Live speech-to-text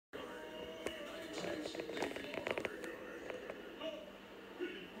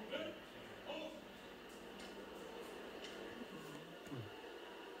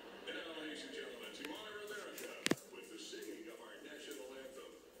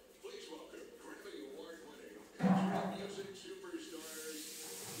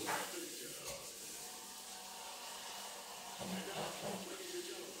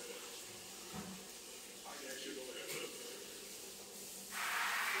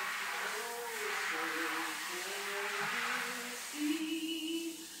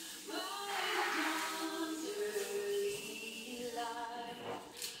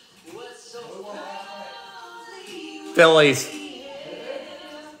Phillies.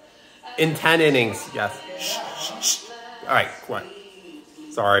 In 10 innings, yes. Shh, shh, shh. All right, quiet.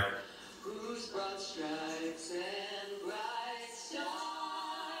 Sorry.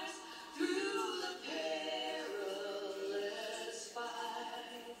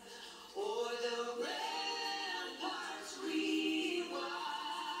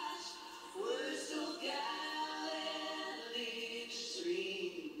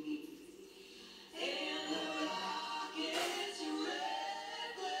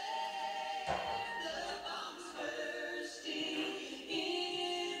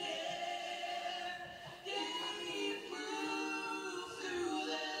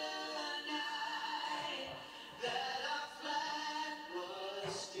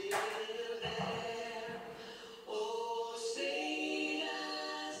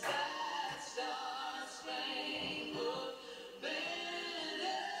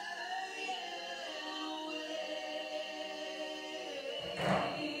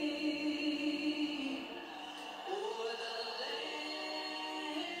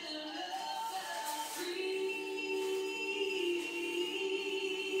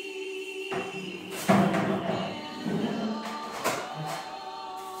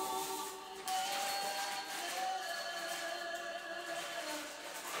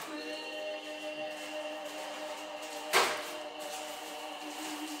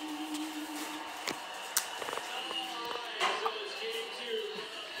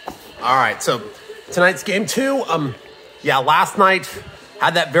 All right, so tonight's game 2. Yeah, last night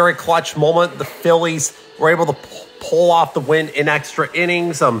had that very clutch moment. The Phillies were able to pull off the win in extra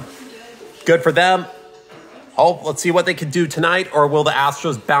innings. Good for them. Let's see what they can do tonight, or will the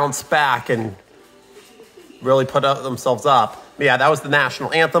Astros bounce back and really put themselves up? But yeah, that was the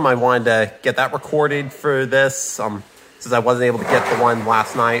national anthem. I wanted to get that recorded for this, since I wasn't able to get the one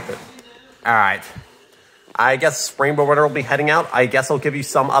last night. But all right. I guess Rainbow Runner will be heading out. I guess I'll give you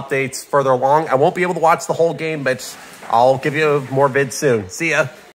some updates further along. I won't be able to watch the whole game, but I'll give you more vids soon. See ya.